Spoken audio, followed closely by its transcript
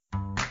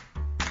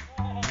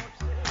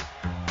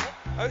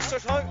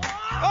Outstretched hand.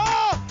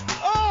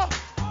 Oh!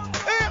 On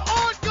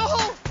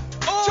goal!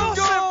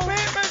 Joseph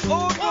Bateman!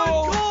 On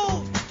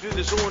goal! Through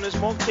the zone as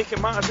Monk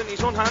taking matters into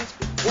his own hands.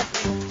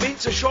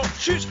 Feints a shot,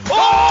 shoots.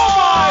 Oh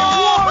my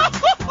word!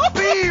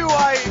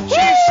 BYG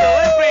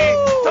celebrity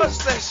does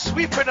the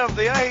sweeping of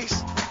the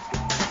ice.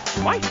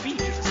 My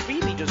feet is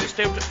really does it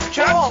still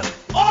chance.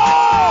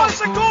 Oh! It's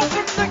a goal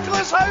from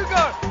Nicholas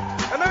Hauger!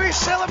 And now he's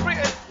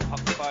celebrating. Puck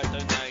fired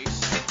down the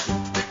ice.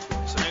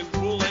 It's a now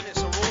rolling,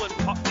 it's a rolling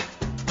puck.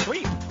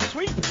 Sweep!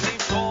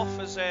 Leaves off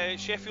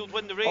as Sheffield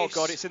win the race. Oh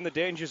God, it's in the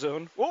danger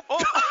zone. Oh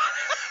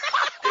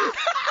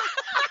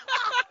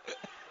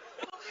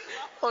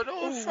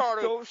no,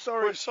 sorry. Oh,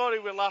 sorry. We're sorry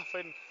we're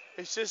laughing.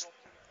 It's just,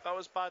 that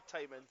was bad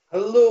timing.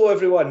 Hello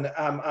everyone,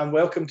 and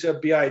welcome to a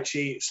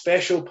BIG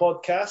special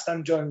podcast.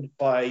 I'm joined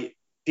by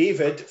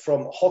David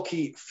from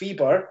Hockey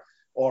Fever,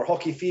 or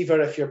Hockey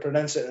Fever if you're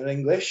pronouncing it in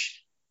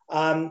English.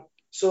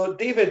 So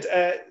David,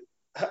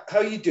 how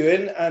are you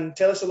doing? And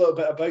tell us a little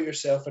bit about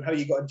yourself and how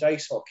you got into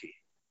ice hockey.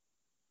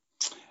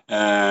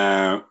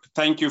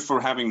 Thank you for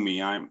having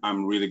me.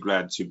 I'm really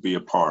glad to be a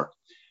part.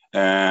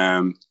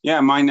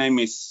 My name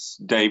is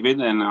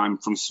David and I'm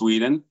from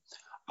Sweden.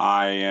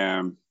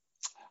 I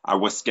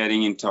was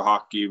getting into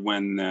hockey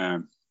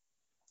when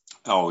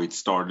it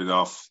started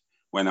off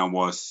when I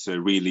was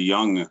really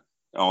young,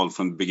 all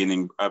from the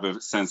beginning. Ever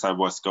since I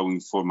was going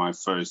for my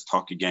first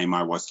hockey game,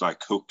 I was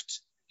like hooked,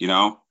 you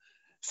know.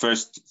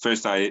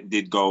 First I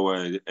did go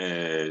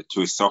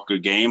to a soccer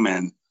game,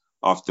 and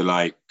after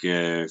like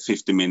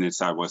 50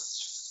 minutes I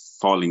was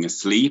falling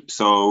asleep.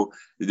 So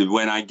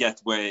when I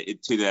get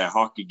to the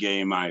hockey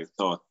game, I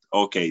thought,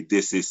 okay,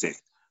 this is it.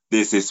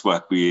 This is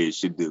what we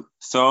should do.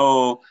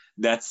 So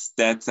that's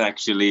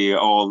actually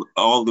all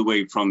the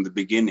way from the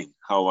beginning,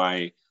 how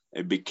I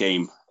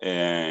became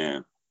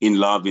in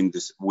love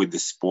with the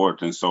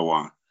sport and so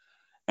on.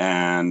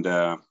 And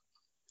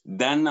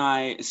then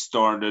I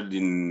started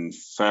in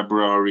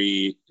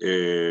February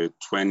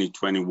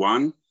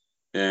 2021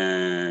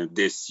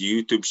 this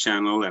YouTube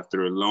channel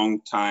after a long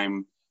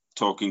time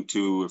talking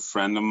to a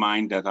friend of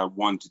mine that I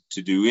wanted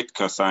to do it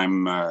because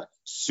I'm a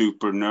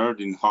super nerd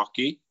in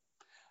hockey.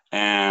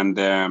 And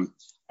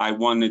I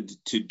wanted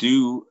to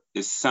do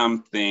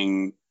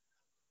something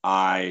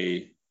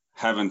I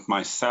haven't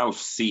myself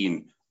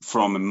seen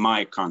from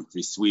my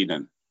country,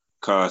 Sweden,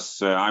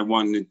 because I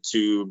wanted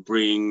to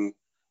bring,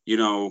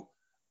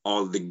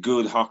 all the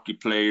good hockey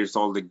players,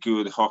 all the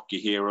good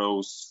hockey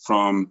heroes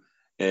from,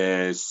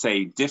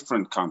 say,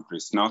 different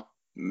countries, not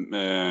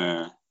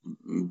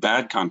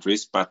bad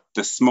countries, but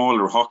the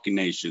smaller hockey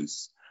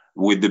nations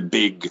with the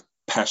big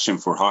passion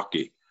for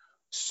hockey.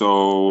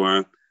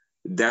 So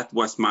that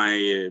was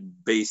my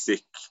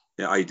basic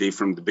idea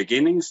from the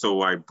beginning.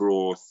 So I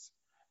brought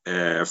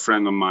a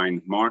friend of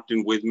mine,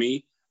 Martin, with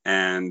me,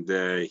 and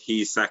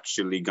he's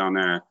actually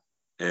gonna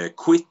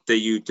quit the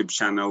YouTube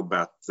channel,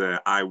 but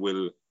I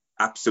will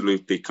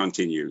absolutely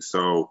continue.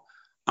 So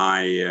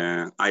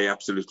I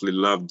absolutely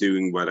love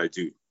doing what I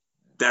do.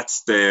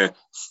 That's the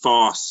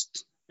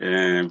fast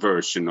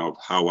version of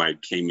how I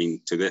came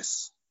into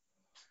this.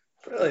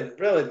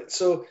 Brilliant.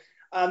 So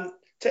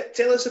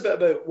tell us a bit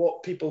about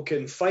what people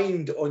can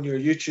find on your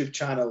YouTube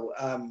channel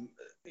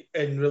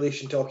in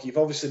relation to hockey. You've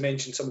obviously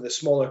mentioned some of the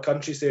smaller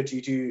countries there.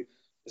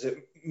 Is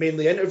it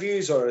mainly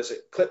interviews or is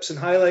it clips and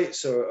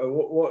highlights or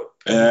what?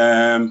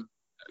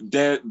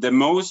 The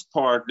most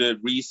part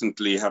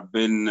recently have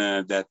been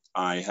that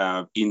I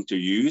have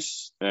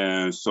interviews.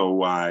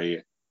 So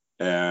I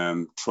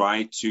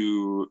try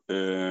to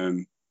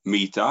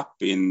meet up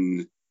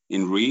in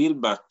real,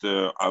 but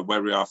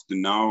very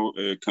often now,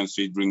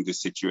 considering the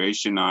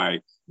situation,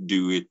 I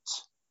do it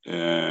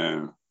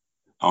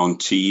on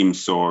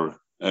Teams or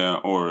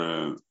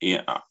on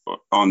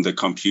the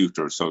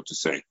computer, so to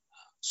say.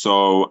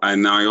 So,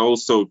 and I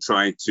also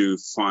try to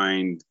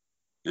find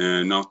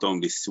not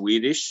only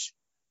Swedish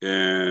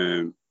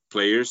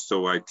players,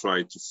 so I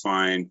try to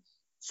find,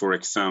 for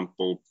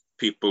example,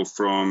 people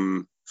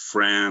from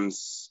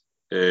France,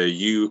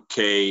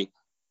 UK.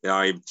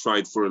 I've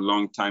tried for a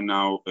long time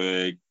now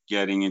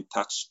getting in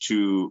touch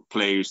to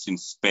players in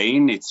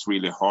Spain. It's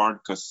really hard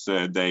because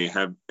they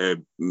have a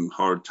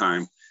hard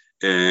time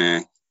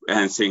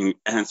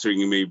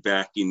answering me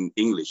back in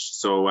English.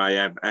 So I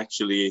have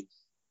actually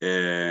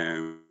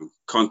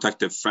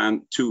contacted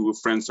two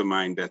friends of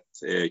mine that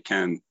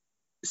can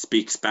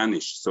speak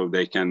Spanish, so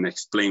they can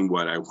explain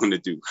what I want to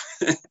do.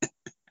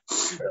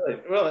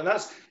 Really, and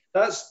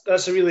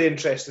that's a really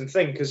interesting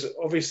thing, because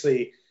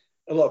obviously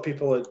a lot of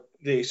people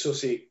they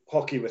associate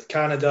hockey with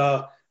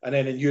Canada, and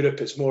then in Europe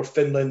it's more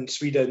Finland,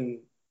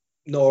 Sweden,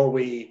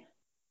 Norway,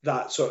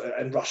 that sort of,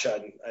 and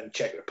Russia and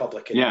Czech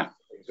Republic.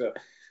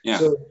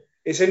 So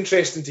it's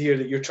interesting to hear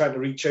that you're trying to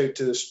reach out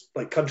to this,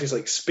 like countries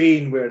like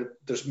Spain, where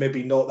there's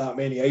maybe not that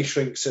many ice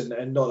rinks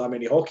and not that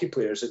many hockey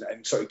players,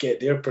 and sort of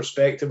get their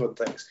perspective on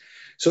things.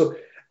 So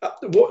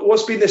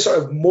what's been the sort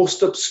of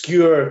most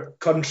obscure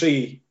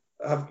country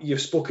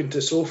you've spoken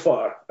to so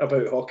far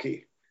about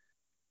hockey?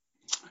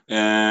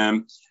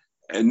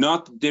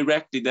 not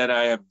directly that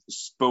I have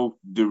spoke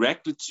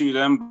directly to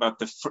them,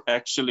 but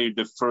actually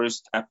the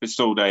first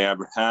episode I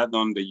ever had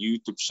on the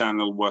YouTube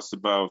channel was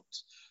about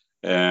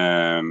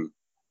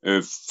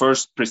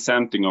first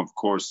presenting, of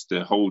course,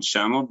 the whole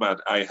channel,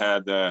 but I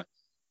had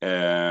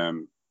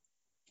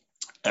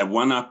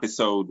one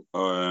episode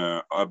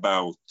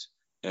about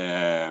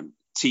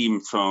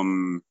team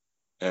from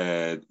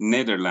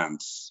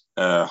Netherlands,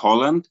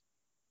 Holland,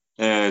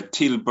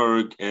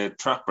 Tilburg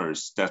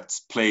Trappers, that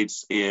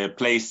plays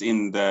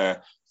in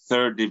the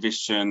third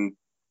division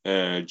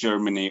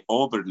Germany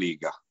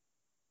Oberliga.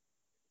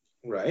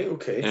 Right.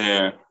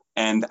 Okay.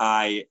 And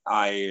I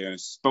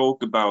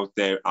spoke about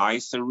their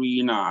ice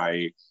arena.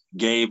 I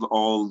gave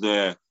all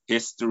the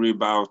history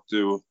about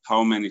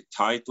how many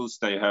titles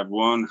they have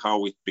won,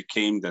 how it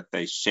became that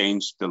they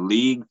changed the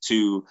league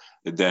to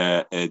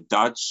the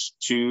Dutch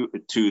to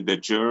the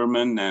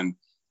German, and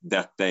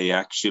that they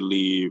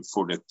actually,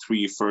 for the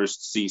 3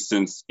 first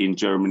seasons in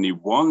Germany,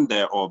 won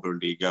the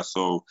Oberliga.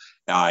 So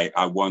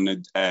I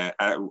wanted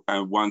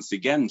once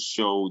again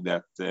show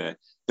that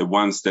the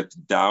ones that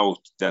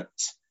doubt that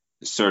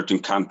certain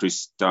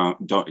countries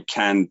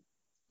can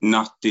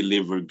not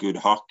deliver good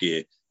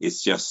hockey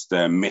is just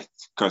a myth,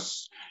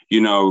 because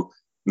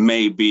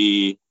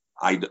maybe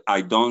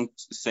I don't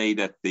say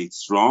that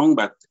it's wrong,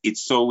 but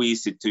it's so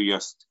easy to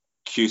just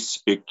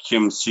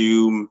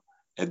consume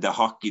the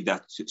hockey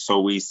that's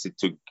so easy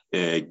to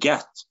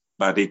get,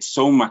 but it's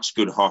so much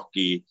good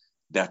hockey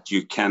that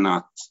you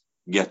cannot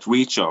get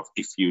reach of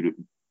if you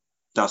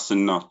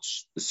not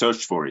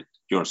search for it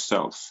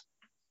yourself.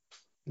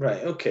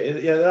 Right. Okay.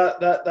 Yeah.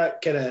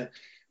 That kind of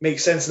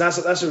makes sense, and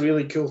that's a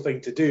really cool thing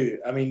to do.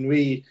 I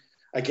mean,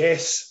 I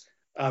guess,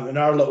 in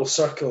our little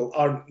circle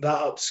aren't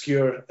that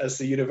obscure as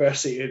the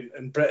university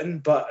in Britain,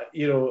 but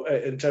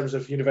in terms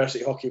of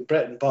university hockey in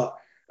Britain, but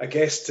I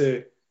guess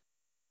to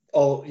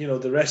all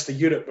the rest of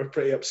Europe were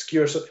pretty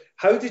obscure. So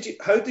how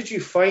did you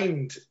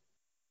find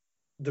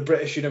the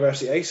British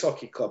University Ice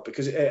Hockey Club,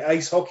 because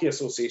Ice Hockey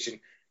Association,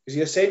 because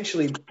you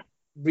essentially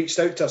reached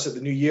out to us at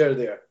the New Year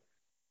there?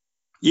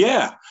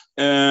 Yeah,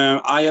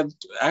 I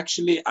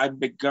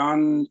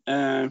begun.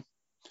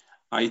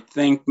 I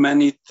think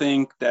many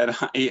think that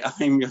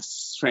I'm a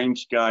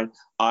strange guy.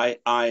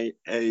 I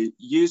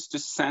used to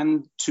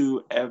send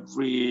to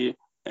every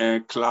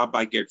club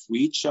I get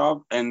reach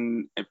of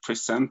and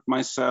present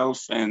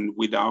myself, and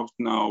without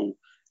no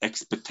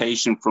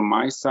expectation from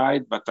my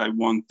side, but I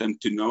want them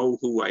to know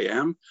who I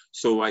am.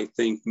 So I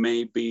think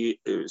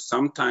maybe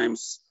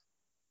sometimes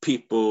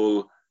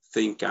people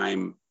think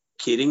I'm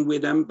kidding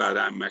with them, but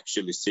I'm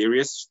actually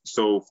serious.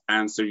 So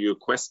answer your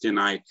question,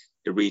 I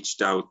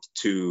reached out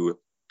to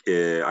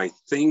I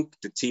think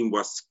the team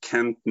was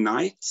Kent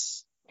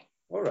Knights.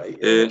 All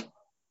right.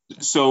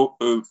 So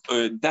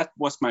that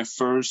was my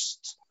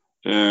first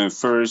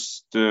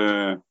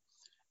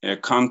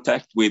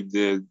contact with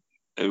the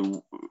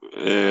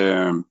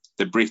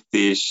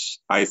British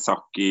Ice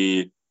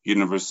Hockey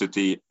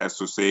University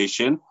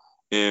Association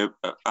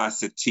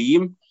as a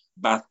team,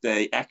 but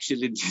they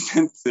actually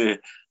didn't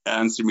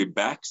answer me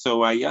back.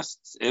 So I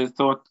just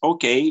thought,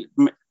 okay,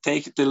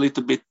 take it a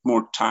little bit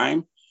more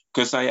time,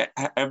 because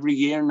every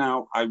year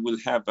now I will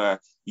have a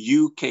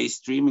UK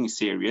streaming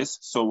series.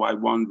 So I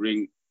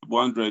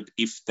wondered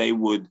if they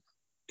would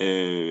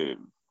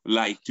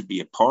like to be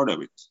a part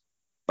of it.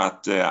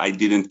 But I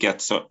didn't get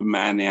so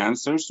many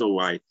answers, so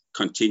I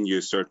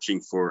continue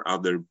searching for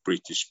other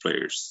British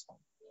players.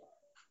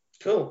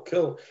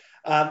 Cool.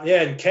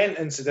 Yeah, and Kent,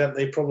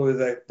 incidentally, probably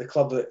the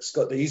club that's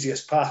got the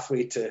easiest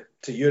pathway to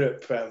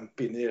Europe,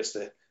 being nearest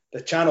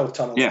the Channel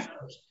Tunnel. Yeah.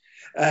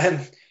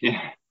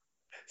 Yeah.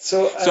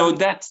 So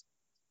that's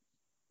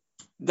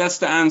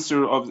the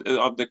answer of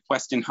the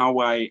question, how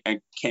I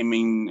came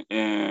in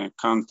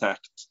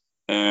contact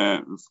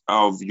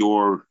of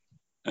your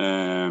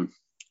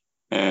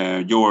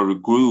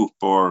group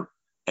or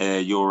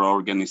your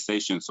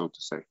organization, so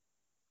to say.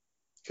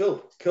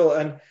 Cool.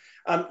 And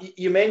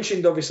you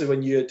mentioned, obviously,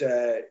 when you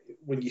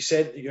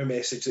sent your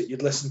message, that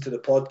you'd listened to the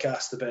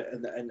podcast a bit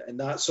and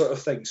that sort of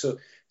thing. So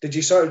did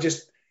you sort of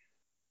just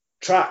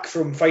track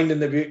from finding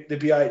the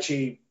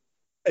BIHE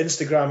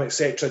Instagram,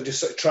 etc., and just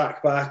sort of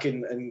track back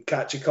and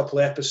catch a couple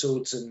of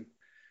episodes? And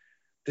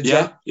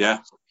yeah.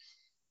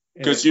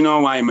 Because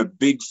I'm a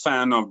big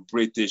fan of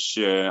British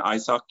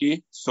ice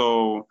hockey,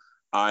 so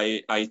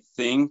I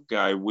think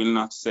I will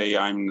not say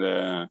I'm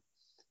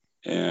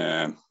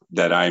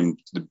that I'm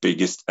the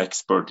biggest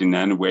expert in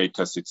any way,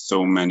 because it's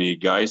so many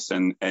guys,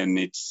 and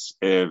it's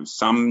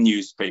some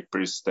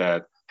newspapers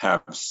that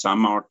have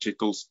some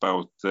articles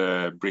about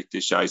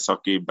British ice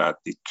hockey, but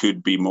it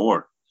could be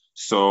more.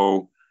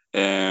 So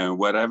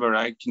whatever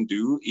I can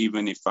do,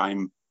 even if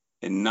I'm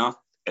not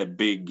a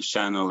big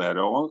channel at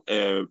all,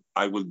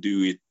 I will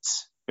do it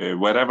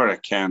whatever I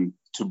can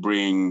to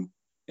bring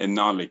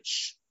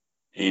knowledge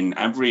in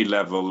every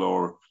level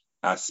or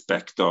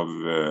aspect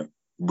of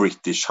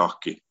British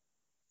hockey.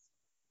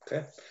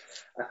 Okay.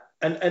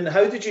 And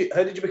how did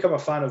you become a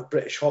fan of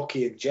British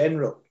hockey in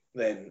general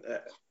then?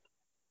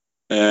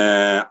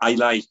 I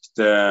liked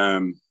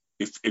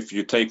if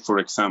you take, for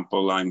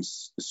example, I'm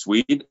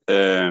Swede.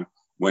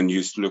 When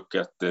you look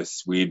at the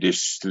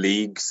Swedish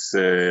leagues,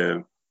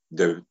 the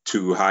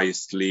two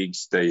highest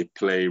leagues, they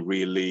play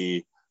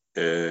really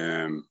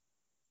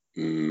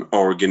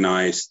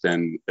organized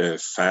and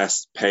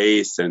fast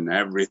pace, and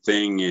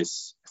everything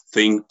is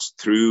think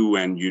through,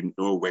 and you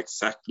know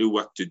exactly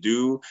what to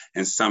do.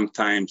 And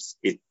sometimes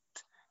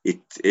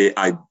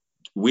I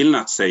will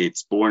not say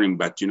it's boring,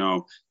 but you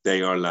know,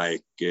 they are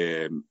like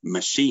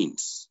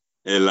machines,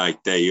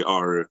 like they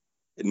are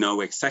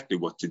know exactly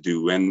what to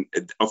do. And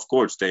of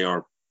course they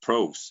are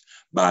pros,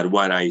 but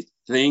what I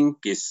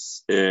think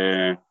is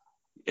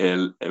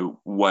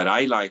what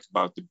I like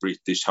about the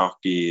British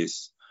hockey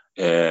is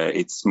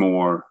it's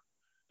more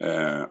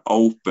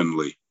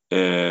openly.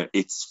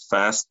 It's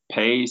fast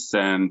pace,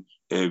 and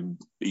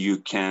you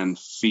can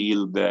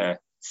feel the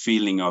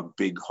feeling of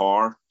big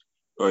heart,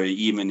 or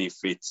even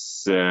if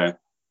it's a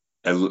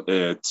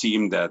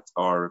team that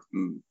are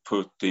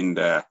put in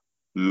the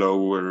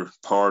lower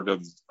part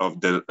of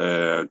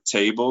the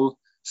table,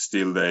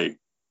 still they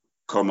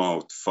come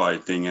out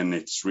fighting, and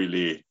it's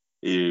really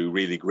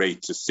really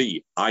great to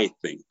see, I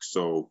think.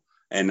 So,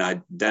 and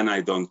I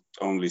don't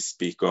only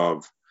speak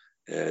of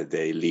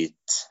the elite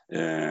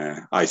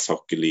ice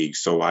hockey league.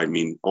 So I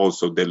mean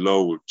also the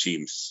lower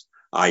teams.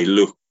 I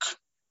look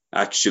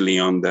actually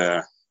on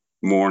the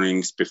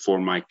mornings before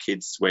my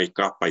kids wake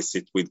up. I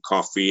sit with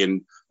coffee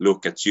and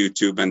look at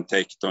YouTube and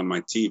take it on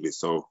my TV.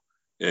 So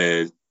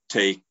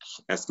take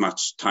as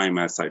much time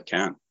as I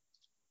can.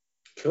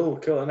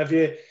 Cool. And have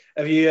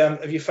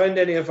you found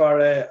any of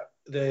our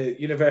the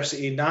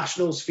university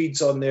nationals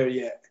feeds on there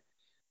yet?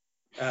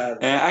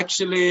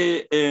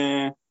 Actually,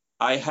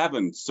 I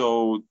haven't.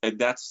 So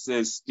that's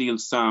still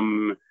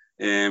some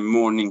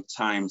morning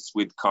times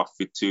with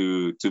coffee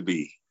to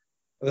be.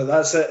 Well,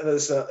 that's it.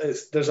 There's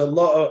a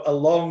lot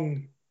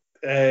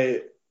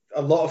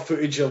of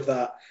footage of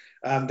that.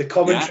 The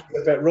commentary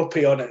is a bit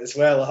ropey on it as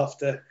well. I have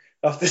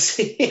to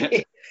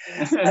see.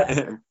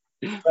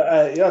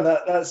 But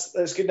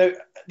that's good. Now,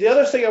 the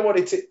other thing I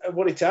wanted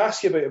to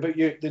ask you about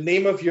the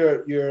name of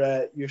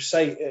your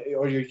site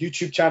or your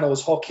YouTube channel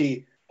is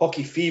Hockey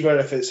Fever,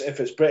 if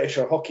it's British,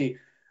 or Hockey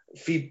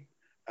Fever.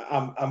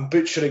 I'm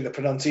butchering the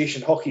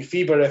pronunciation. Hockey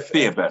Fever, if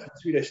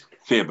it's Swedish.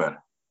 Fever.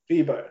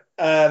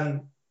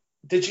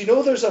 Did you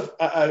know there's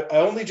I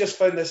only just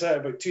found this out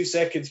about 2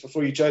 seconds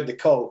before you joined the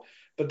call,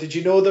 but did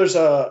you know there's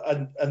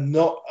a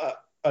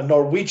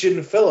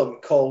Norwegian film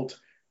called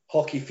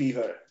Hockey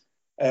Fever?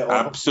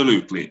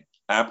 Absolutely.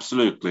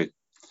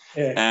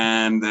 Yeah.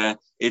 And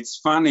it's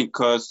funny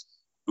because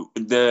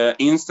the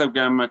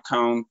Instagram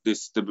account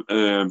is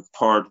the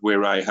part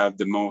where I have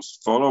the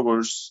most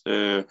followers,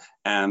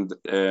 and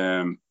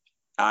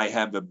I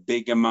have a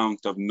big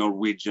amount of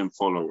Norwegian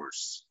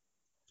followers.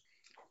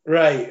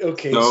 Right.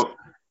 Okay. So,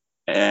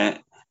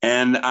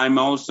 and I'm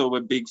also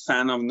a big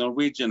fan of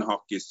Norwegian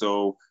hockey.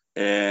 So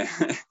I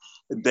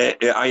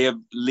have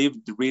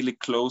lived really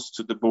close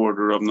to the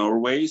border of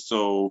Norway,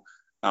 so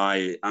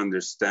I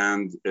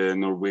understand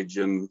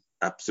Norwegian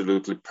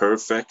absolutely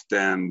perfect,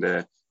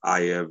 and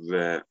I have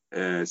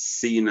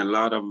seen a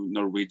lot of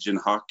Norwegian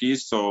hockey,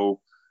 so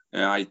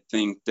I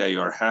think they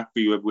are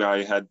happy.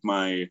 I had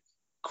my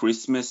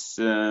Christmas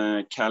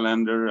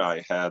calendar.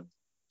 I had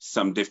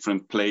some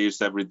different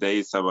players every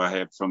day, so I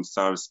have from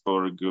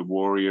Sarpsborg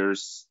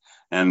Warriors,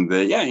 and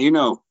you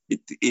know,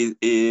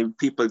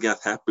 people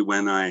get happy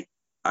when I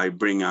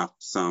bring up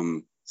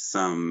some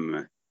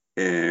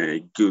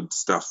good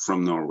stuff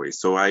from Norway.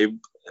 So I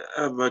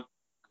have a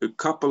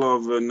couple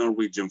of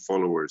Norwegian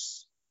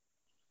followers.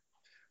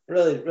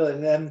 Really,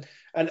 and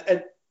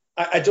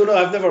I don't know.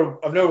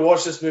 I've never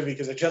watched this movie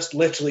because I just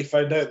literally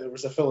found out there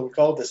was a film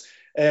called this.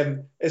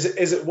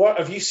 Is it what?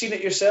 Have you seen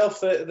it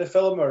yourself, the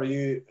film, or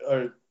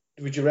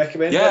would you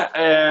recommend it?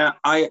 Yeah,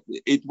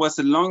 it was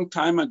a long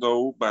time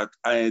ago, but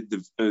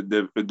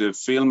the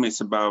film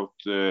is about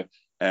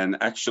an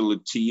actual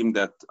team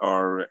that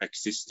are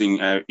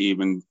existing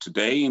even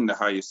today in the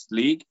highest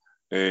league.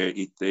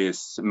 It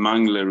is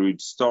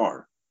Manglerud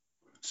Star.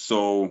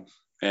 So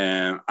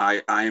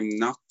I am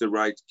not the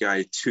right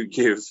guy to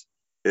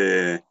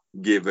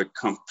give a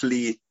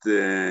complete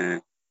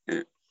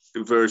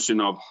version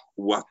of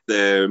what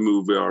the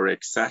movie are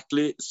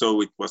exactly.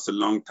 So it was a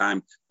long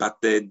time, but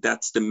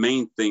that's the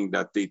main thing,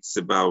 that it's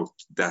about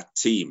that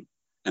team,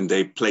 and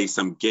they play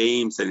some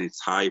games, and it's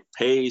high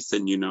pace,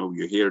 and you know,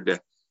 you hear the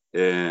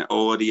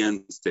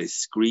audience, they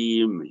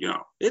scream. You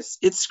know,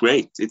 it's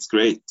great. It's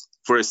great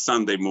for a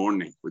Sunday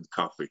morning with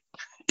coffee.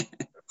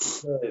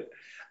 Right.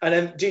 And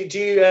then do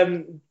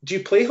you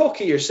play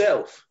hockey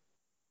yourself?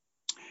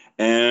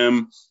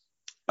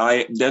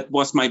 That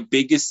was my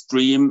biggest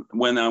dream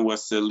when I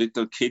was a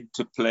little kid,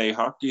 to play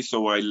hockey.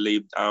 So I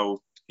lived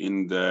out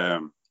in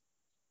the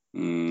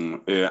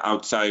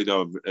outside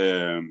of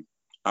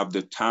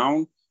the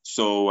town.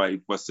 So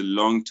it was a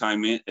long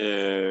time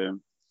to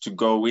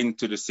go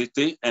into the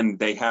city, and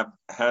they had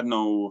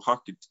no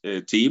hockey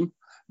team.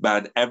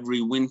 But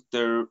every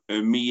winter,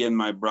 me and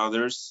my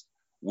brothers,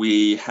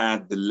 we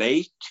had the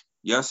lake,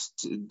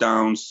 just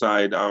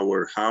downside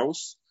our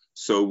house.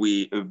 So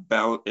we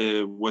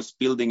was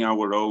building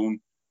our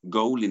own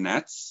goalie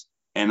nets,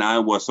 and I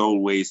was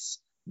always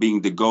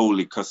being the goalie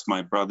because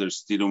my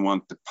brothers didn't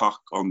want the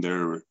puck on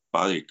their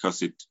body because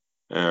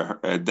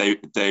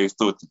they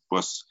thought it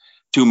was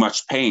too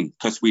much pain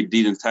because we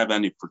didn't have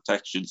any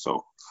protection.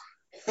 So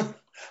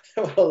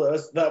well,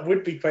 that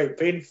would be quite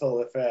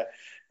painful if.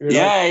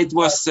 It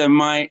was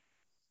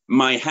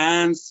my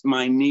hands,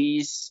 my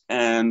knees,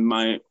 and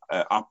my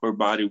upper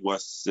body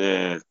was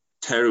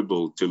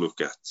terrible to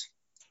look at.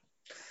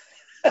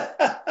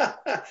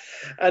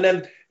 And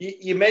then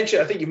you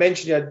mentioned, I think you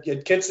mentioned you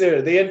had kids there.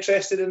 Are they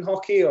interested in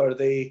hockey, or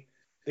they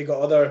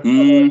got other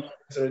things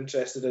they're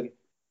interested in?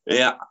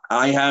 Yeah,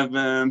 I have.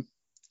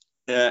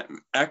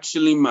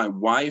 Actually, my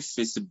wife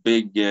is a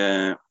big.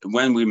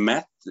 When we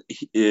met,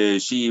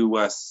 she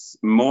was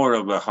more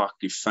of a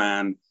hockey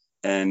fan,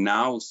 and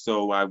now,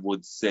 so I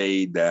would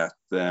say that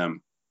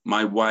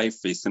my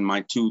wife is, and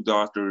my two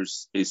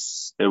daughters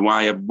is.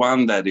 I have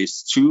one that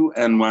is 2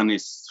 and one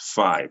is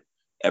 5.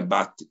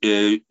 But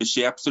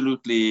she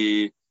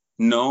absolutely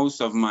knows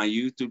of my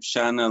YouTube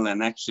channel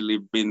and actually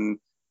been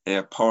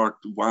a part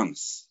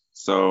once.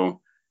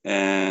 So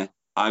I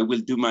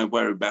will do my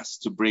very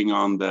best to bring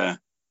on the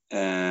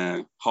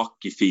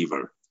hockey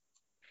fever.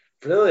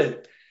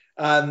 Brilliant.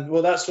 And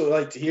well, that's what I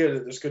like to hear,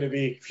 that there's going to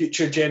be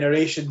future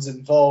generations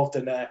involved,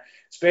 and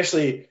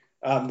especially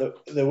the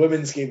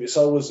women's game. It's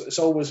always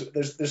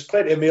there's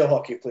plenty of male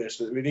hockey players,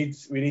 but we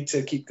need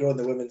to keep growing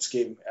the women's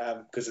game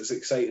because it's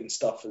exciting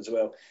stuff as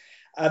well.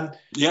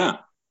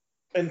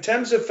 In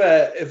terms of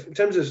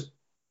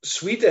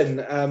Sweden,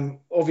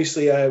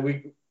 obviously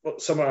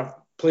some of our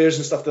players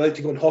and stuff, they like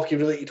to go on hockey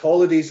related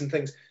holidays and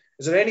things.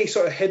 Is there any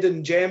sort of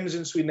hidden gems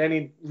in Sweden?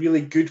 Any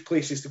really good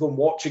places to go and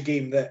watch a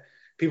game that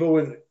people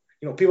wouldn't?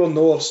 People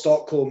know of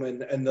Stockholm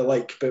and the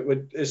like, but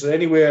is there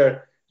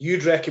anywhere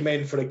you'd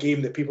recommend for a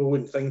game that people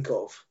wouldn't think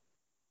of?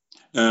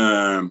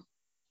 I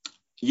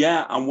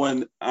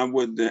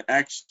would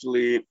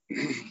actually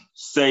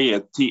say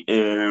a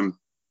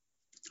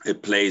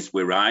place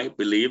where I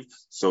believe.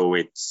 So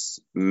it's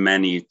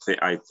many,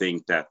 I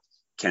think, that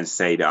can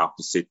say the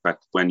opposite. But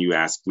when you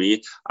ask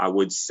me, I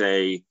would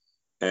say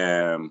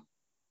a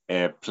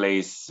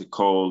place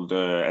called,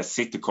 a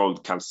city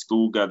called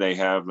Karlskoga. They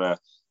have a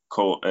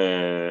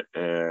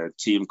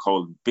team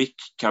called BIK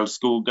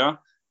Karlskoga,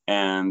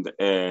 and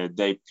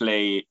they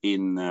play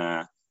in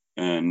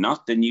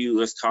not the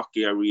newest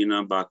hockey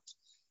arena, but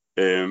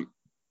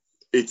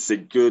it's a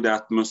good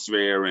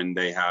atmosphere, and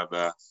they have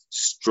a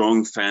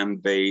strong fan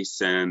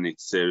base, and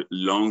it's a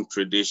long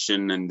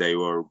tradition, and they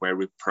were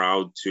very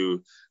proud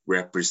to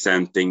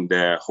representing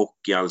the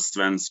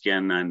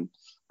Hockeyallsvenskan. And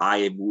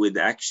I would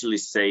actually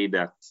say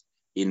that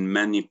in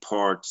many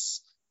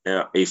parts,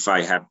 if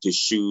I have to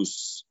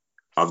choose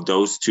of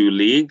those two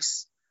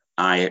leagues,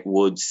 I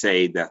would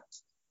say that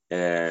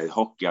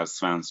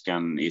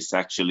Hockeyallsvenskan is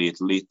actually a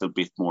little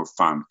bit more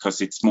fun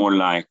because it's more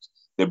like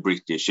the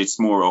British. It's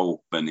more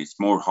open. It's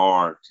more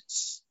hard.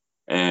 It's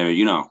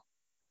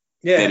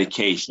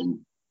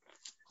dedication.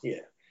 Yeah.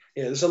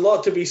 There's a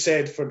lot to be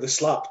said for the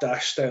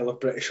slapdash style of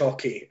British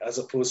hockey as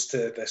opposed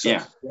to the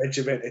sort of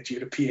regimented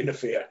European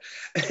affair.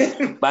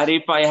 But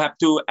if I have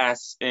to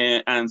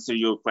answer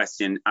your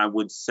question, I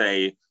would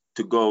say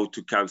to go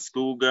to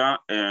Karlskoga.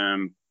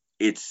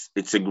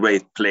 It's a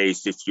great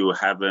place if you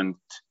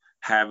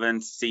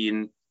haven't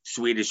seen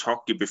Swedish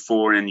hockey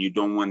before and you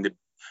don't want to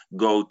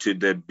go to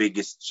the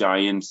biggest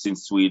giants in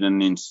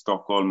Sweden, in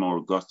Stockholm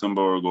or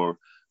Gothenburg or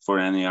for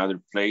any other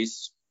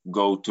place.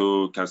 Go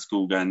to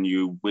Karlskoga and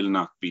you will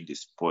not be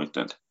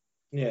disappointed.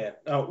 Yeah,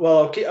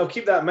 well, I'll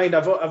keep that in mind.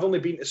 I've only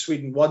been to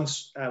Sweden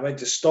once. I went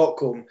to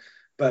Stockholm,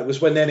 but it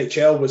was when the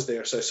NHL was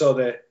there, so I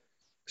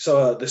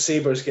saw the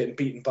Sabres getting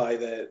beaten by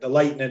the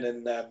Lightning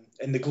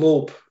in the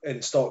Globe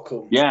in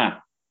Stockholm. Yeah,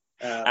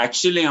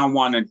 actually, I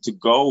wanted to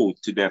go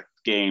to that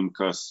game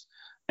because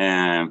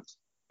I've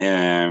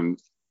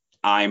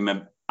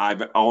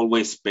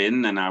always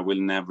been, and I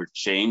will never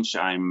change.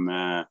 I'm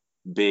a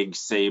big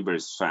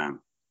Sabres fan.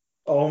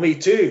 Oh, me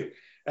too.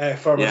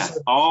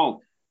 Oh,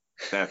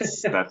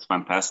 that's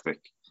fantastic.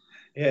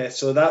 Yeah,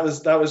 so that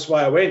was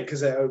why I went,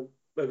 because it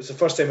was the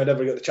first time I'd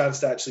ever got the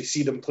chance to actually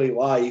see them play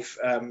live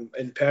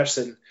in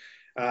person,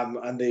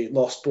 and they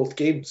lost both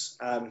games.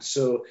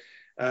 So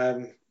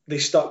they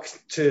stuck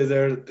to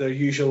their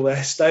usual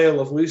style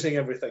of losing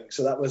everything.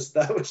 So that was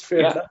fair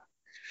enough.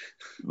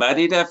 But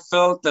it have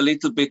felt a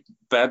little bit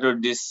better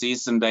this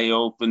season. They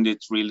opened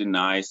it really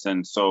nice,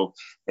 and so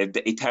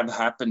it have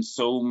happened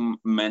so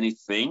many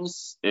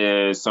things.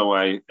 So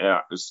I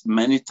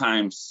many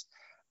times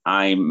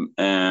I'm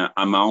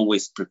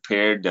always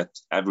prepared that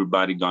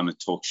everybody gonna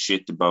talk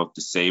shit about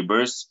the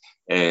Sabres.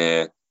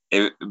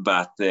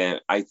 But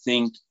I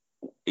think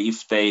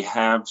if they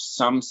have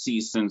some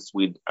seasons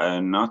with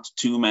not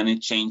too many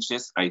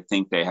changes, I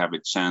think they have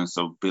a chance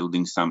of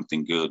building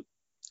something good.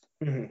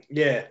 Mm-hmm.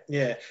 Yeah,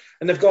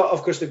 and they've got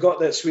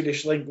that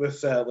Swedish link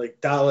with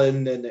like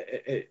Dallin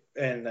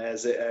and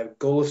is it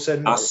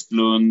Golofsson?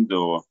 Asplund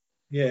or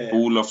Yeah.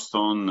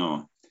 Olofsson.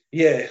 Or,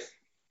 yeah.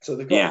 So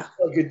they've got yeah.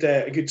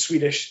 a good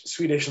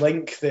Swedish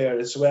link there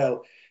as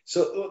well.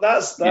 So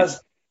that's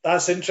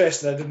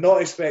interesting. I did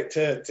not expect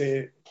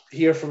to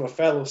hear from a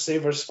fellow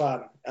Sabres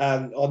fan.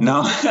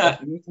 No,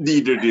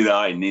 neither did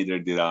I.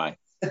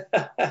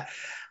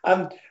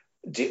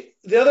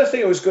 The other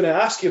thing I was going to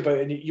ask you about,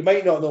 and you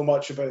might not know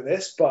much about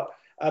this, but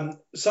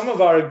some of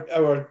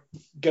our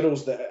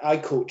girls that I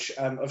coach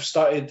have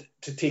started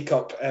to take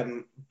up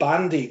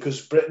bandy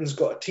because Britain's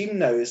got a team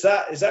now. Is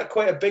that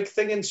quite a big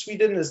thing in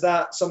Sweden? Is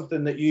that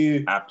something that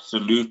you...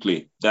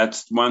 Absolutely.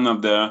 That's one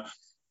of the,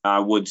 I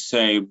would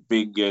say,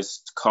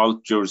 biggest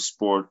culture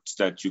sports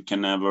that you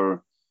can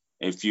ever,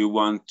 if you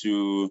want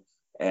to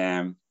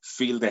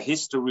feel the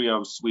history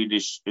of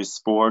Swedish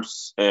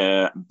sports,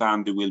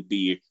 bandy will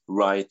be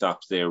right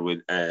up there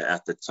with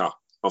at the top,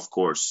 of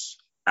course.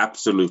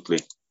 Absolutely.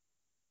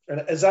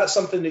 And is that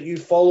something that you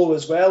follow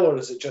as well, or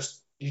is it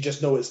just you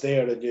just know it's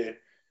there and you...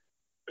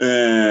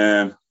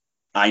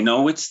 I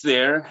know it's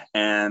there,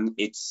 and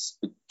it's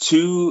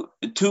too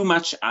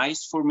much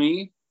ice for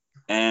me,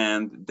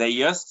 and they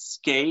just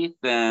skate,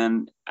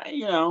 and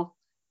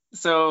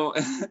so.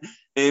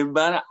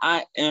 But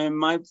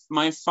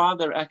my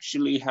father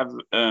actually have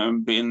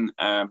been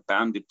a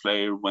bandy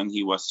player when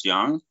he was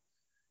young,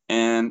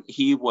 and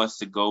he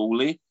was a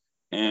goalie,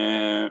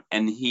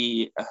 and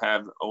he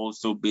have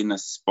also been a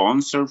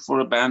sponsor for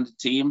a bandy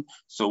team.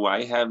 So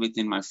I have it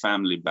in my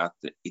family, but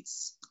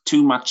it's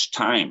too much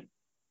time.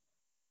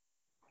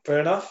 Fair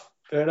enough.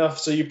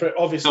 So you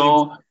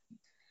obviously...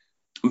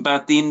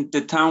 but in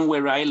the town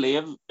where I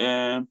live,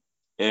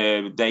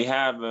 they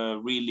have a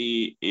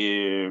really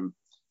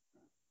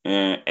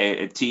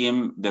a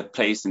team that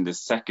plays in the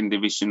second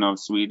division of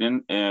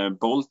Sweden,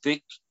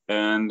 Baltic,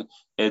 and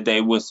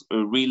they was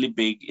really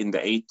big in the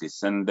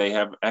 80s, and they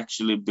have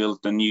actually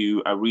built a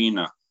new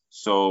arena.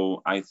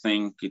 So I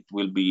think it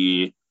will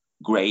be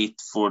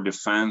great for the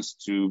fans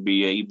to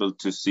be able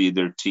to see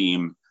their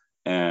team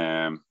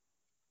on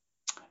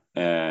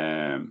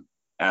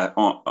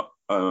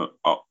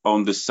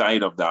the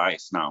side of the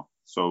ice now.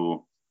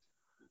 So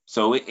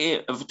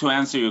to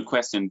answer your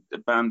question,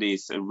 bandy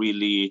is a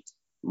really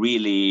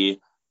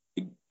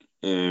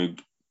a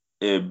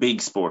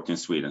big sport in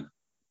Sweden.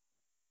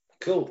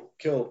 Cool.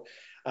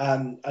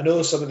 I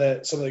know some of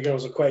the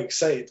girls are quite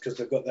excited because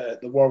they've got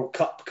the World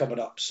Cup coming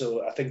up.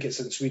 So I think it's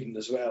in Sweden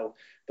as well,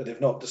 but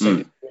they've not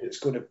decided where it's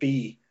going to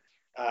be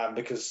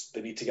because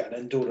they need to get an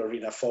indoor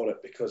arena for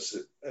it because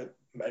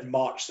in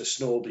March the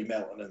snow will be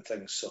melting and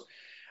things. So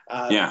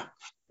yeah.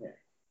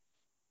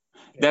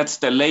 That's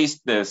the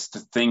latest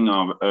thing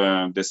of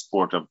the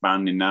sport of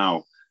bandy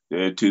now.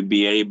 To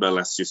be able,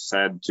 as you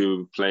said,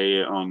 to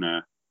play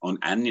on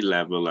any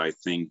level, I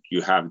think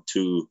you have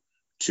to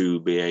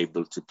be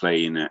able to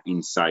play in an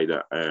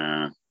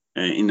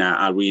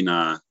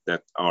arena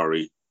that are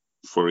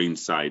for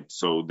inside,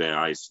 so the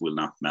ice will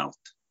not melt.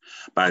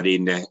 But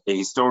in the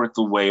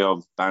historical way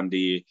of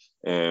bandy,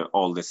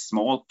 all the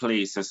small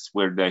places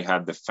where they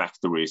had the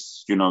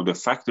factories, the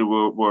factory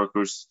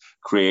workers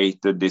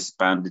created this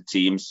bandy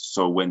teams.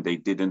 So when they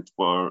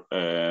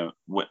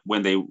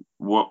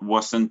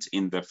wasn't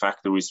in the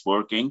factories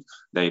working,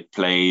 they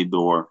played,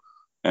 or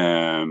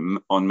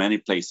on many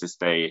places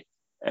they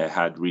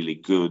had really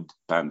good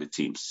bandy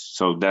teams.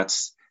 So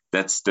that's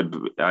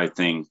I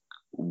think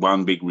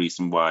one big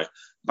reason why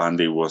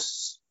bandy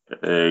was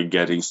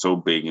getting so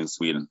big in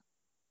Sweden.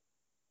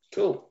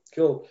 Cool.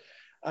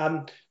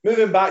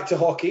 Moving back to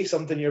hockey,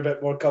 something you're a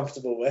bit more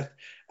comfortable with.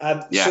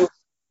 So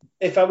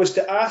if I was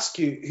to ask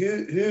you,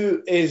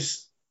 who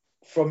is,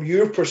 from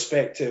your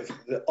perspective,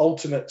 the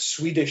ultimate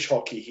Swedish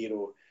hockey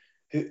hero,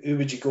 who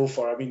would you go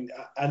for? I mean,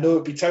 I know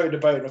it'd be touted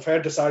about, and I've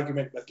heard this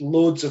argument with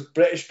loads of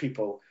British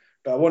people,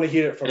 but I want to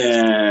hear it from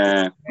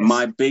you.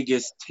 My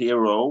biggest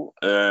hero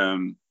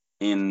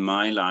in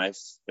my life,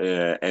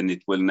 and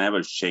it will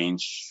never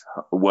change,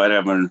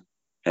 whatever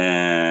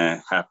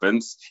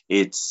happens.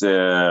 It's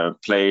a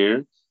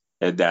player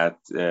that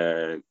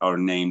are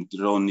named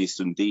Ronny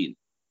Sundin.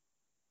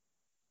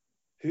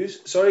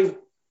 Who's, sorry?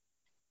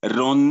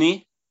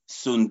 Ronny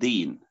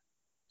Sundin.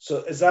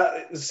 So is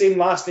that the same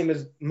last name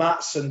as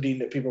Matt Sundin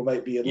that people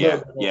might be a little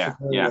bit more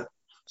familiar with?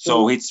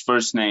 So his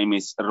first name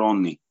is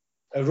Ronny.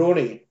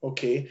 Ronny,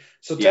 okay.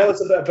 So tell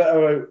us a bit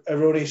about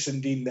Ronny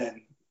Sundin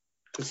then.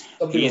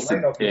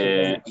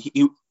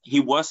 He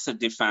was a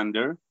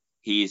defender.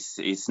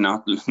 He's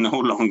not no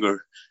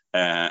longer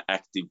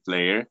active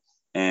player.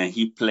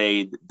 He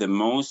played the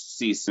most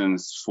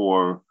seasons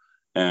for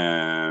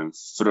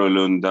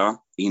Frölunda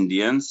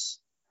Indians,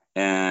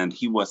 and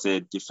he was a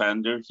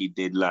defender. He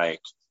did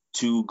like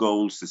 2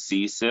 goals a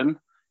season.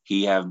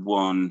 He had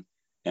won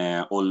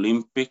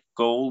Olympic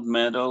gold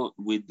medal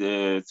with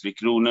the Tre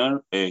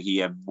Kronor. He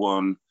had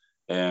won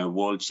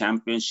World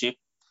Championship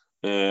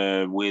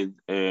with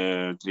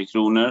Tre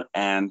Kronor,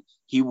 and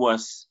he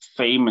was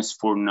famous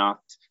for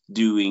not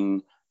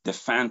doing the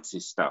fancy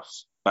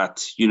stuff, but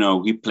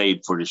he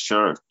played for the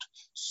shirt.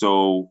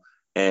 So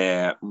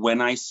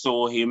when I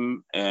saw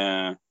him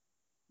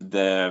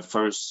the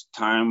first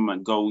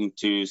time going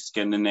to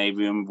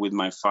Scandinavium with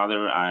my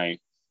father, I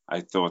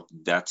thought,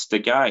 that's the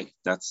guy.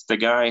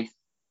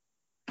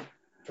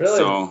 Brilliant.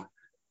 So,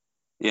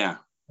 yeah,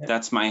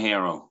 that's my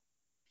hero.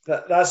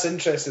 That's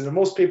interesting. And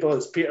most people,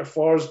 it's Peter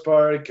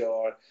Forsberg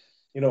or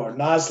or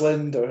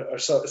Naslund or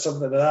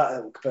something like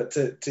that. But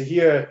to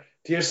hear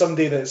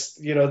somebody that's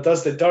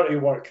does the dirty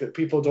work that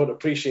people don't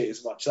appreciate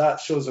as much, that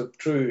shows a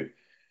true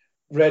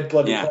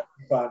red-blooded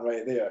hockey fan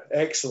right there.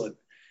 Excellent.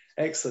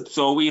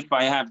 So if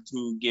I have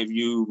to give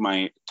you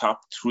my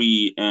top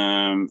three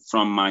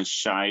from my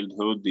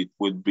childhood, it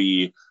would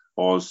be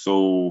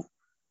also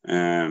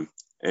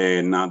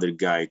another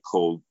guy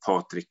called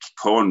Patrick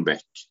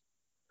Kornbeck.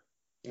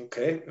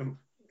 Okay.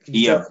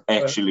 He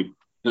actually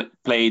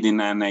played in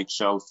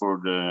NHL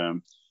for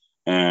the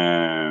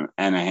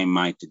Anaheim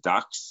Mighty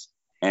Ducks,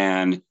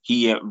 and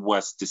he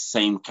was the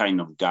same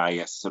kind of guy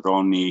as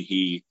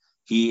Ronnie.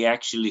 He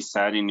actually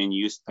said in a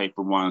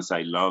newspaper once,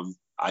 I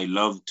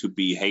love to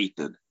be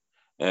hated.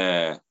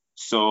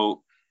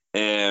 So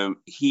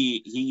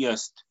he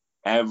just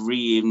every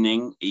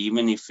evening,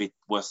 even if it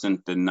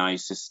wasn't the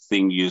nicest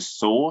thing you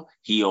saw,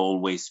 he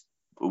always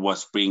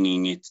was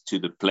bringing it to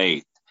the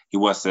plate. He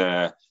was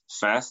a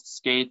fast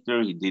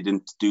skater. He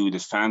didn't do the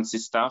fancy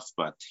stuff,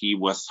 but he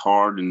was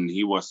hard, and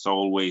he was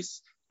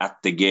always at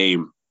the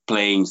game,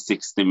 playing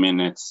 60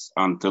 minutes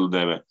until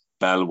the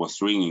bell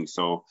was ringing.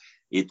 So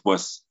it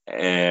was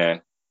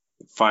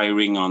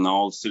firing on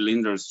all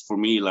cylinders for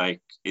me.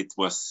 Like, it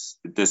was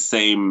the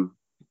same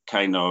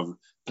kind of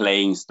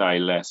playing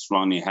style as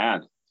Ronnie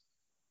had.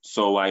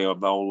 So I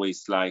have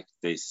always liked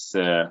this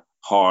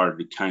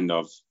hard kind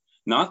of,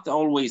 not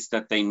always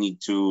that they need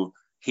to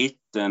hit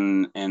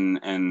and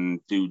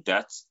do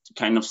that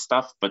kind of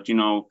stuff, but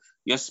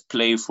just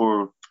play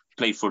for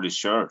the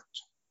shirt.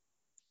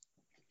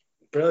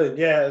 Brilliant.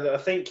 Yeah, I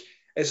think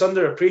it's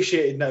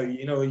underappreciated now.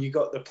 You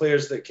got the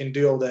players that can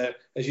do all the,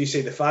 as you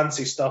say, the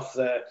fancy stuff,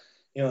 the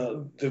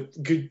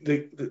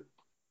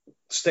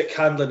stick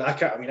handling. I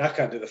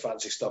can't do the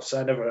fancy stuff,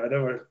 so I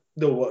never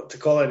know what to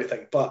call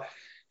anything. But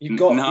you've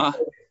got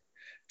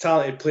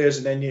talented players,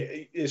 and then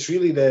it's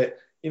really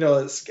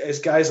it's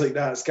guys like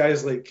that. It's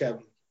guys like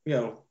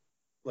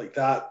like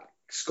that,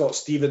 Scott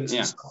Stevens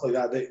and stuff like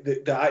that.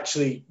 That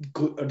actually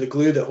are the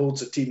glue that holds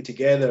the team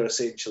together,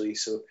 essentially.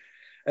 So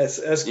it's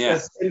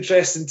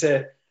interesting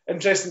to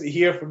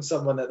hear from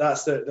someone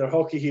that's their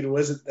hockey hero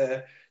isn't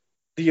the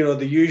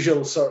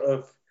usual sort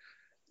of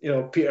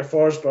Peter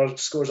Forsberg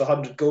scores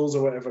 100 goals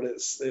or whatever.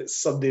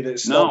 It's somebody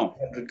that's not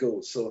 100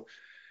 goals. So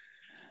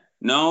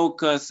no,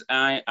 because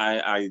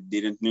I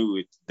didn't know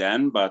it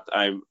then, but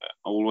I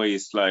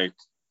always, like,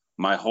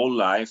 my whole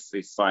life,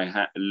 if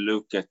I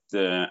look at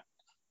the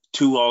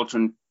two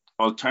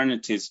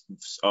alternatives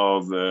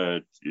of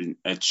a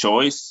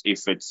choice,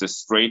 if it's a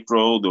straight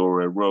road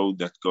or a road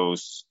that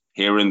goes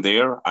here and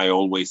there, I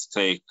always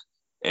take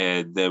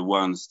the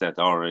ones that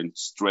aren't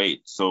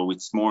straight. So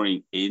it's more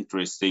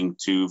interesting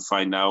to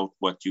find out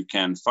what you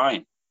can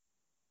find.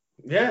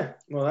 Yeah,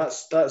 well,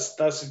 that's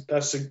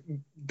a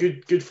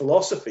good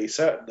philosophy,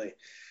 certainly.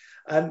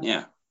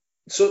 And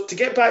so to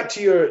get back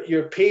to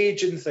your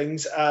page and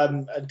things,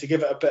 and to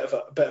give it a bit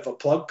of a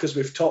plug, because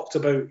we've talked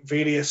about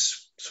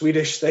various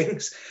Swedish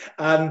things,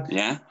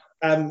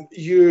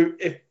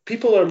 if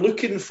people are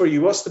looking for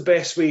you, what's the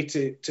best way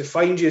to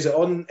find you? Is it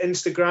on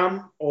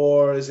Instagram,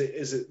 or is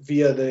it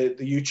via the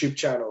YouTube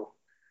channel?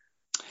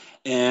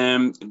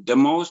 The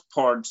most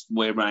parts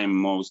where I'm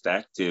most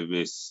active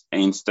is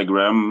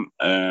Instagram.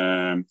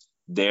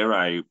 There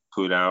I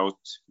put out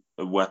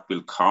what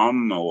will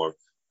come, or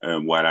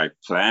what I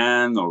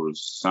plan, or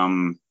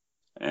some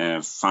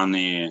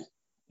funny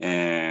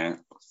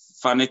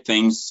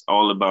things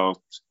all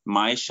about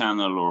my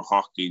channel or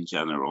hockey in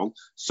general.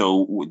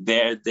 So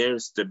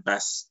there's the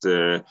best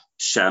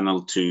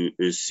channel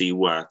to see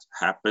what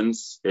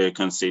happens,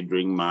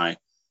 considering my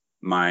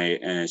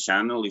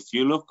channel. If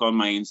you look on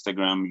my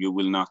Instagram, you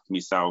will not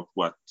miss out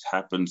what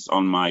happens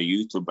on my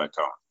YouTube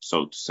account,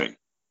 so to say.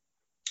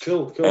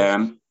 Cool.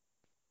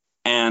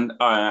 And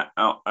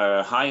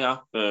high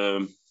up,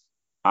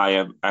 I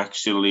have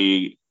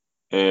actually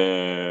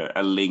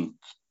a link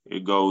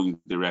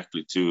going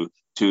directly to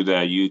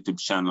the YouTube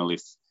channel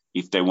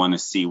if they want to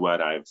see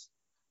what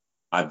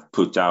I've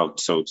put out,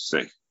 so to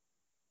say.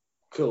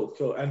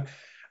 Cool. And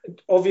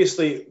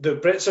obviously, the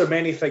Brits are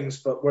many things,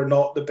 but we're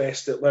not the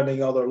best at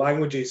learning other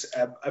languages.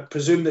 I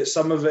presume that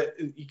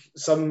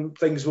some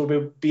things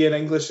will be in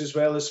English as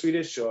well as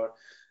Swedish, or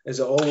is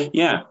it all?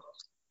 Yeah.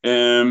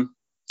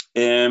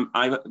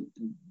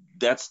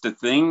 That's the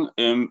thing.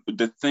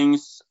 The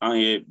things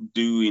I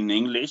do in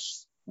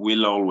English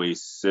will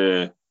always,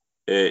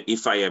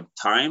 if I have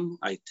time,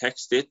 I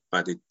text it,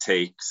 but it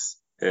takes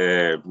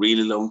a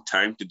really long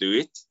time to do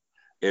it.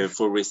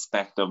 For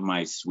respect of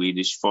my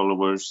Swedish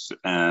followers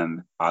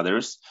and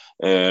others.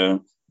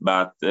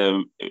 But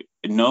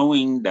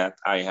knowing that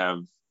I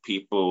have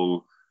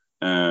people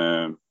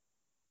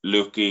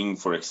looking,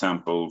 for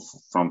example,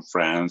 from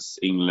France,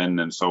 England,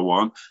 and so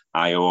on,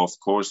 I of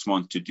course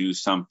want to do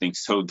something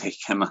so they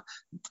can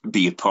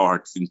be a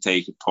part and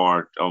take a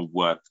part of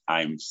what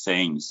I'm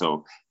saying.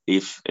 So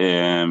if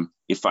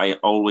I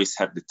always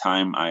have the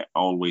time, I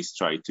always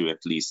try to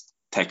at least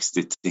text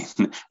it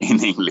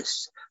in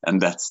English,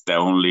 and that's the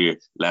only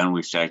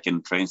language I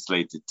can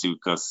translate it to,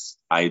 because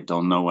I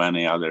don't know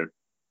any other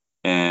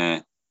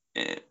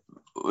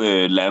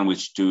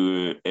language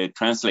to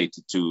translate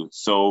it to.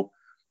 So,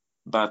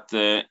 but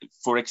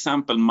for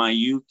example, my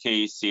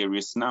UK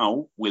series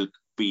now will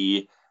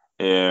be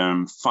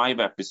 5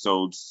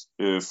 episodes.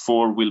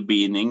 4 will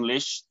be in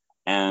English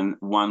and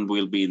 1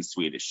 will be in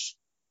Swedish.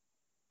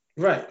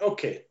 Right.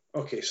 Okay.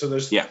 So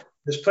there's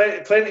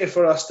plenty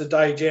for us to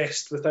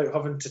digest without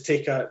having to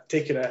take a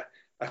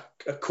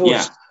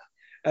course.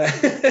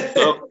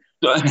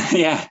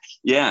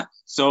 Yeah.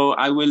 So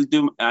I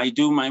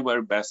do my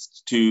very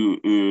best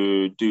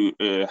to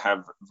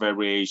have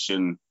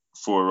variation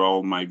for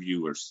all my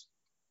viewers.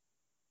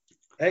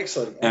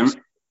 Excellent.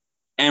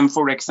 And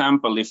for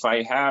example, if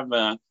I have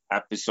an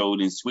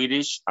episode in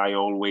Swedish, I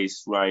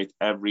always write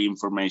every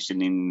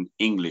information in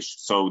English,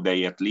 so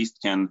they at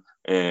least can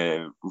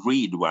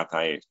read what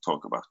I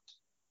talk about.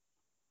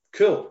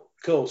 Cool.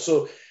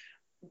 So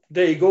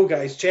there you go,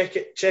 guys. Check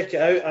it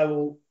out. I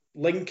will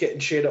link it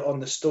and share it on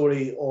the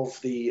story of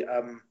the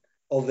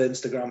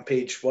Instagram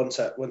page once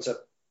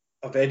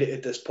I've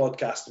edited this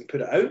podcast and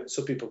put it out,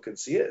 so people can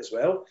see it as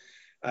well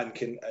and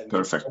can.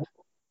 Perfect.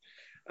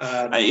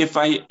 If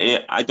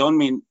I don't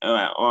mean,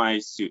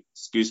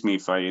 excuse me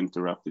if I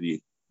interrupted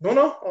you. No,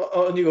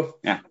 on you go.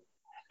 Yeah,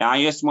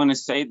 I just want to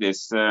say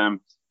this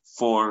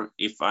for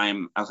if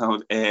I'm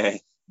allowed.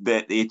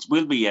 That it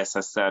will be, as I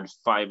said,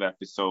 5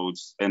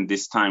 episodes, and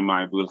this time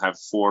I will have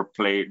 4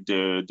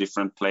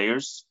 different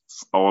players,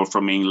 all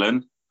from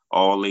England,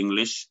 all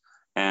English,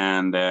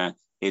 and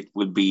it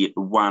will be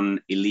 1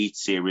 Elite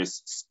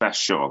Series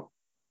special.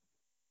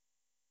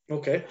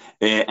 Okay.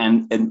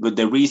 And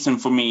the reason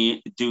for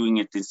me doing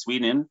it in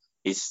Sweden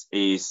is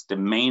the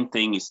main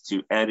thing is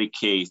to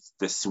educate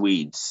the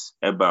Swedes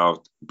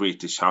about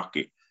British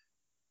hockey.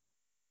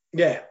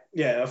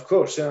 Yeah, of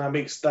course, and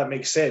that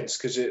makes sense,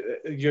 because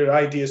your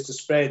idea is to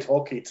spread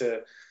hockey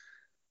to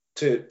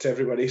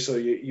everybody. So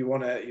you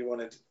want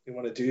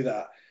to do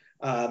that.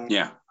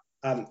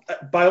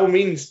 By all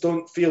means,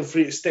 don't feel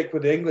free to stick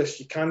with the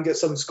English. You can get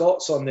some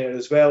Scots on there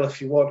as well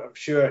if you want. I'm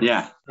sure.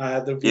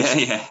 There'll be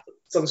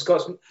some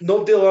Scots.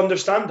 Nobody will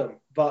understand them,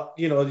 but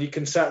you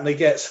can certainly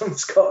get some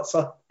Scots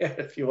on there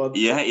if you want.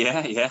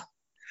 Yeah.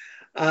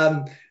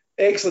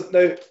 Excellent.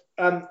 Now,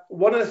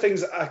 one of the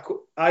things that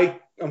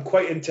I'm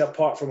quite into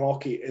apart from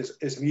hockey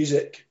is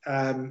music.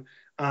 And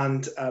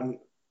the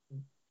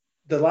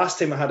last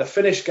time I had a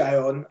Finnish guy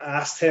on, I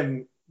asked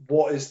him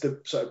what is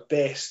the sort of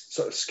best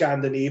sort of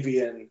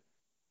Scandinavian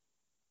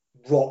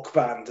rock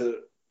band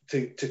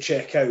to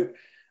check out.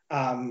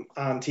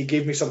 And he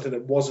gave me something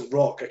that wasn't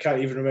rock. I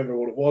can't even remember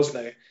what it was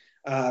now.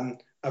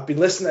 I've been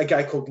listening to a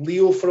guy called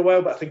Leo for a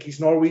while, but I think he's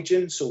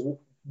Norwegian. So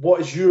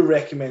what is your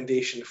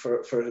recommendation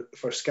for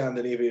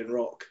Scandinavian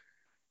rock?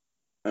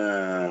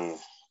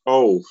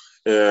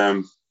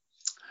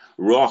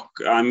 Rock.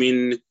 I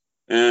mean,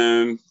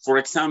 for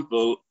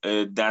example,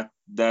 that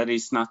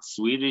is not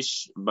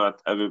Swedish,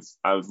 but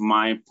of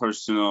my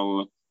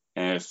personal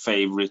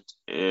favorite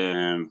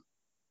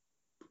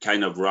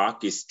kind of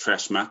rock is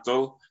thrash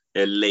metal,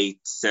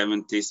 late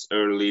 70s,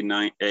 early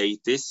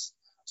 80s.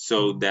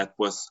 So that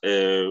was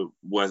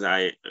what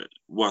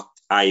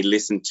I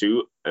listened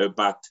to.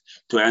 But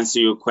to answer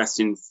your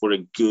question, for a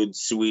good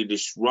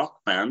Swedish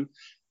rock band,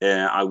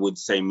 I would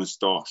say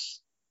Mustache.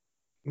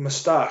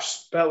 Mustache,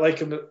 spelled like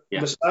a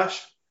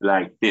mustache?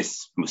 Like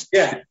this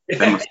mustache.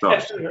 The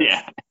mustache.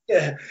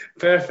 Yeah.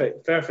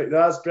 Perfect.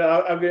 That's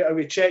brilliant. I'm going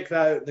to check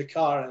that out in the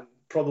car and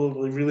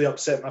probably really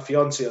upset my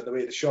fiance on the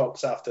way to the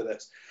shops after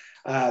this.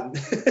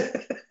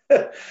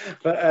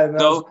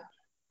 So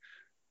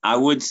I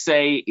would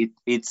say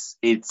it's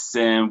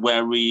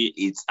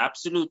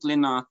absolutely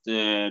not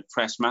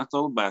thrash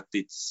metal, but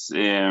it's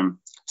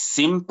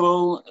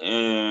simple.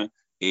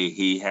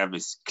 He have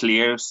his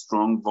clear,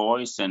 strong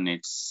voice, and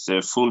it's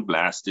full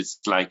blast. It's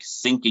like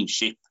sinking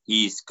ship.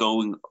 He's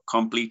going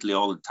completely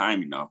all the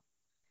time,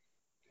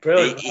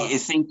 Brilliant. A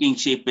sinking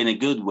ship in a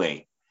good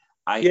way.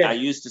 I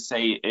used to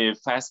say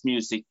fast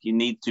music, you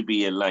need to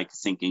be like a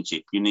sinking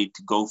ship. You need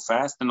to go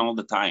fast and all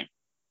the time.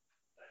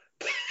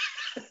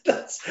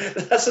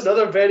 That's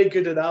another very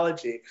good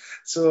analogy.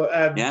 So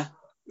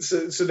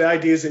So the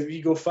idea is that if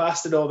you go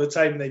fast and all the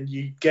time, then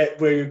you get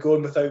where you're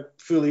going without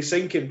fully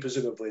sinking,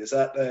 presumably. Is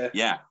that the...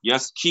 Yeah,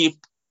 just keep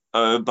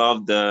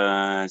above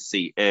the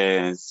sea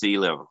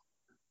level.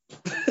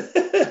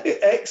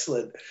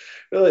 Excellent.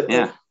 Really.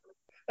 Yeah.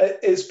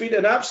 It's been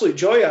an absolute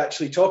joy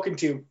actually talking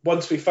to you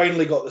once we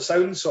finally got the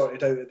sound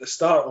sorted out at the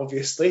start,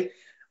 obviously.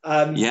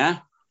 I'm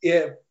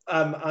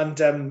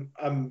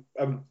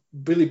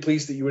really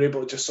pleased that you were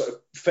able to just sort of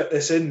fit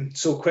this in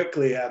so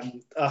quickly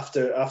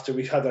after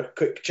we had a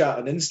quick chat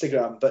on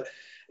Instagram. But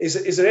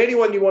Is there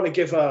anyone you want to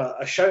give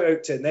a shout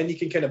out to, and then you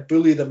can kind of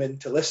bully them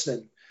into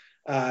listening?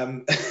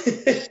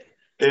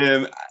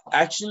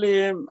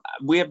 Actually,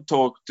 we have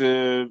talked.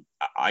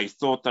 I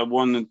thought I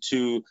wanted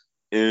to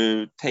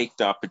take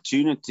the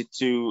opportunity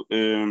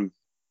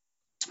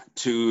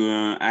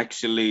to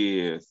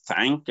actually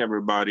thank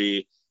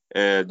everybody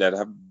that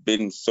have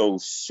been so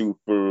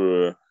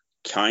super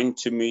kind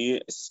to me,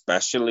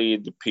 especially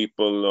the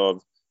people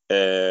of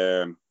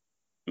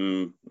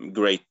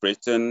Great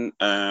Britain.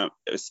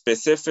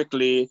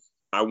 Specifically,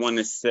 I want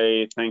to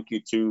say thank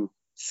you to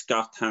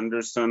Scott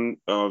Henderson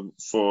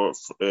for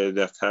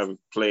that have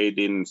played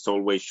in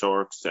Solway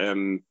Sharks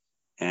and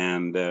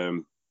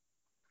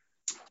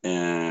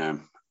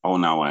oh,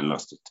 now I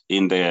lost it,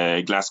 in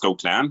the Glasgow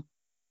Clan.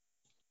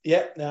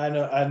 Yeah, I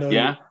know.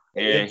 Yeah,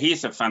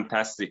 he's a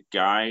fantastic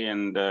guy,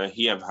 and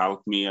he have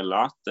helped me a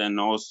lot. And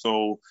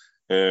also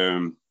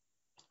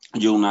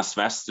Jonas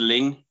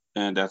Westerling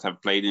that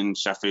have played in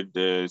Sheffield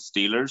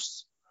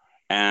Steelers,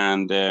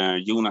 and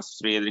Jonas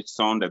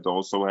Fredriksson that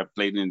also have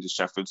played in the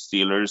Sheffield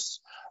Steelers.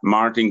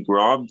 Martin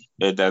Grob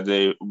that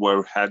they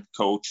were head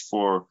coach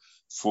for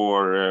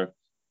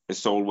the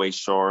Solway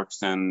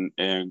Sharks and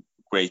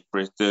Great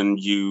Britain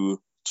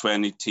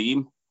U20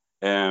 team,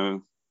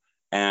 and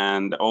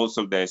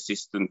also the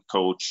assistant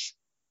coach.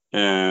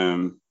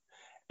 It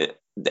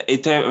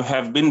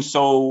have been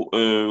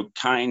so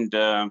kind,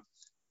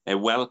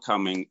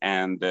 welcoming,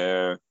 and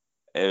a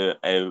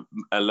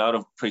lot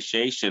of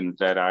appreciation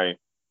that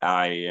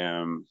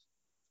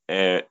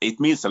it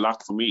means a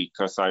lot for me,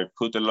 because I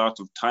put a lot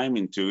of time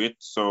into it.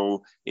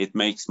 So it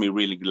makes me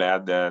really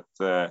glad that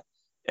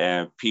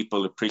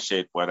people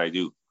appreciate what I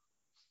do.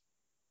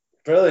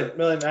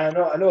 Brilliant.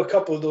 I know a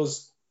couple of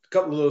those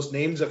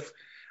names. I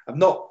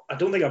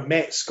don't think I've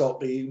met Scott,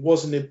 but he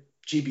was in the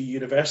GB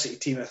University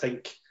team, I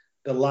think,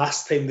 the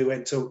last time they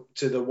went to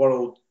the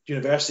World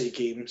University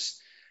Games.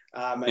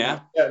 And yeah.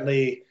 I've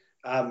certainly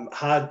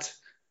had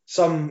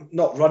some,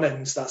 not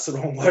run-ins, that's the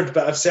wrong word,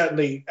 but I've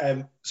certainly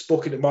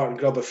spoken to Martin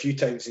Grubb a few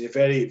times. He's a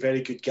very,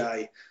 very good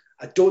guy.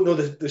 I don't know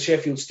the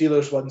Sheffield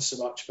Steelers one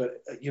so much,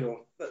 but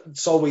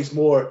it's always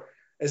more,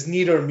 is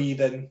nearer me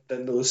than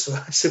those, so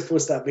I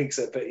suppose that makes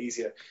it a bit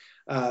easier.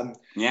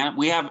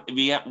 We have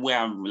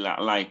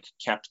like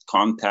kept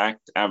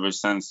contact ever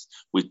since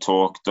we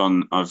talked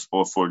or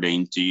for the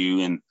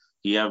interview, and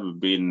he have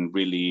been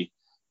really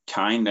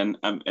kind, and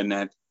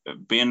had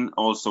been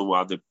also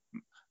other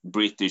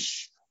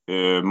British,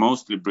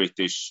 mostly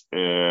British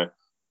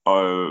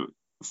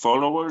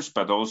followers,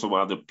 but also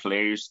other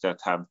players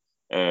that have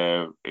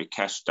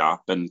cashed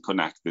up and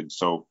connected.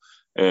 So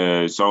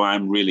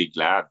I'm really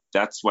glad.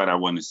 That's what I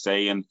want to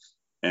say, and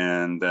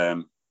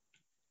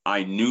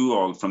I knew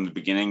all from the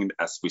beginning,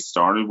 as we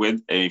started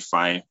with, if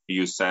I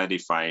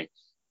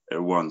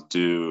want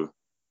to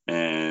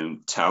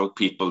tell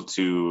people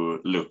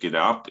to look it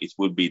up, it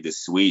would be the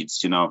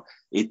Swedes.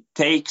 It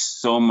takes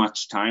so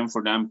much time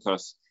for them,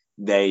 because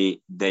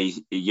they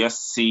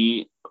just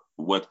see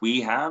what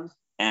we have,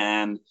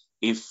 and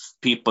if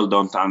people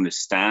don't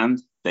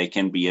understand, they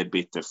can be a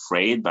bit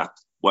afraid, but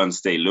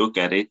once they look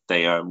at it,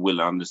 they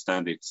will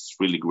understand it's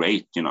really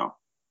great.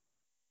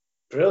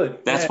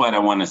 Brilliant. That's what I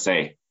want to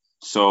say.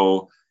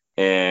 So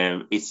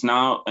it's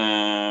now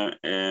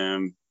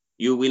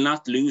you will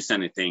not lose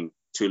anything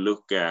to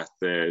look at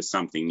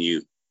something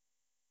new.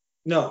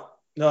 No,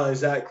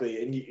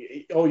 exactly. And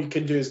all you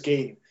can do is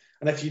gain.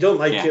 And if you don't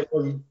like it,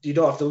 well, you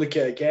don't have to look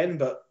at it again.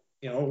 But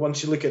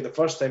once you look at it the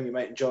first time, you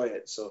might enjoy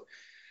it. So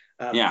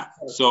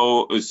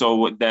so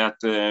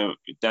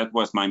that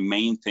was my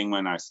main thing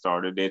when I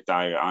started it.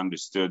 I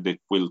understood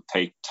it will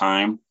take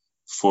time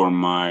for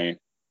my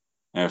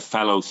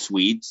fellow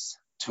Swedes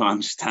to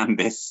understand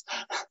this.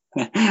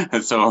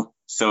 so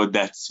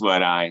that's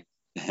what I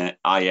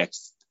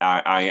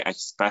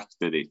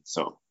expected it.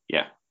 So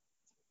yeah.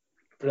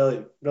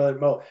 Brilliant.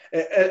 Well,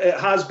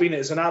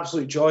 it's an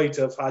absolute joy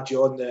to have had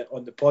you on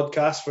the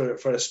podcast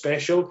for a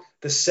special,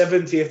 the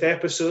 70th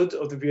episode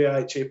of the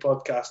BIHA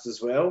podcast as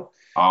well.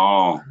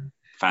 Oh,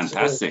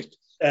 fantastic.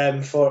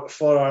 So,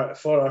 for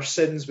our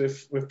sins,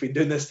 we've been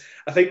doing this.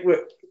 I think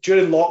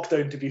during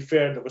lockdown, to be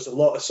fair, there was a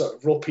lot of sort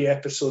of ropey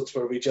episodes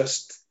where we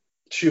just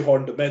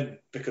shoehorned them in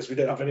because we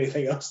didn't have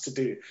anything else to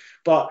do.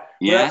 But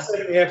we're at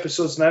 70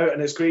 episodes now,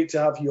 and it's great to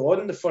have you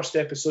on the first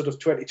episode of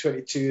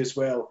 2022 as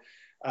well.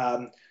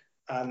 So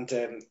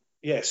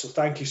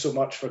thank you so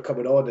much for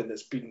coming on, and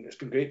it's been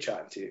great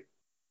chatting to you.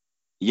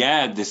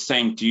 Yeah, the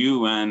same to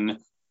you, and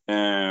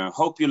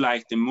hope you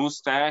like the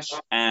mustache,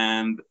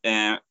 and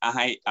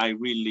I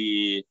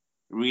really,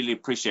 really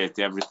appreciate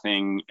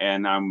everything,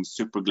 and I'm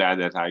super glad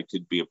that I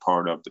could be a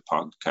part of the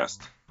podcast.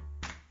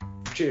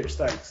 Cheers,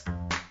 thanks.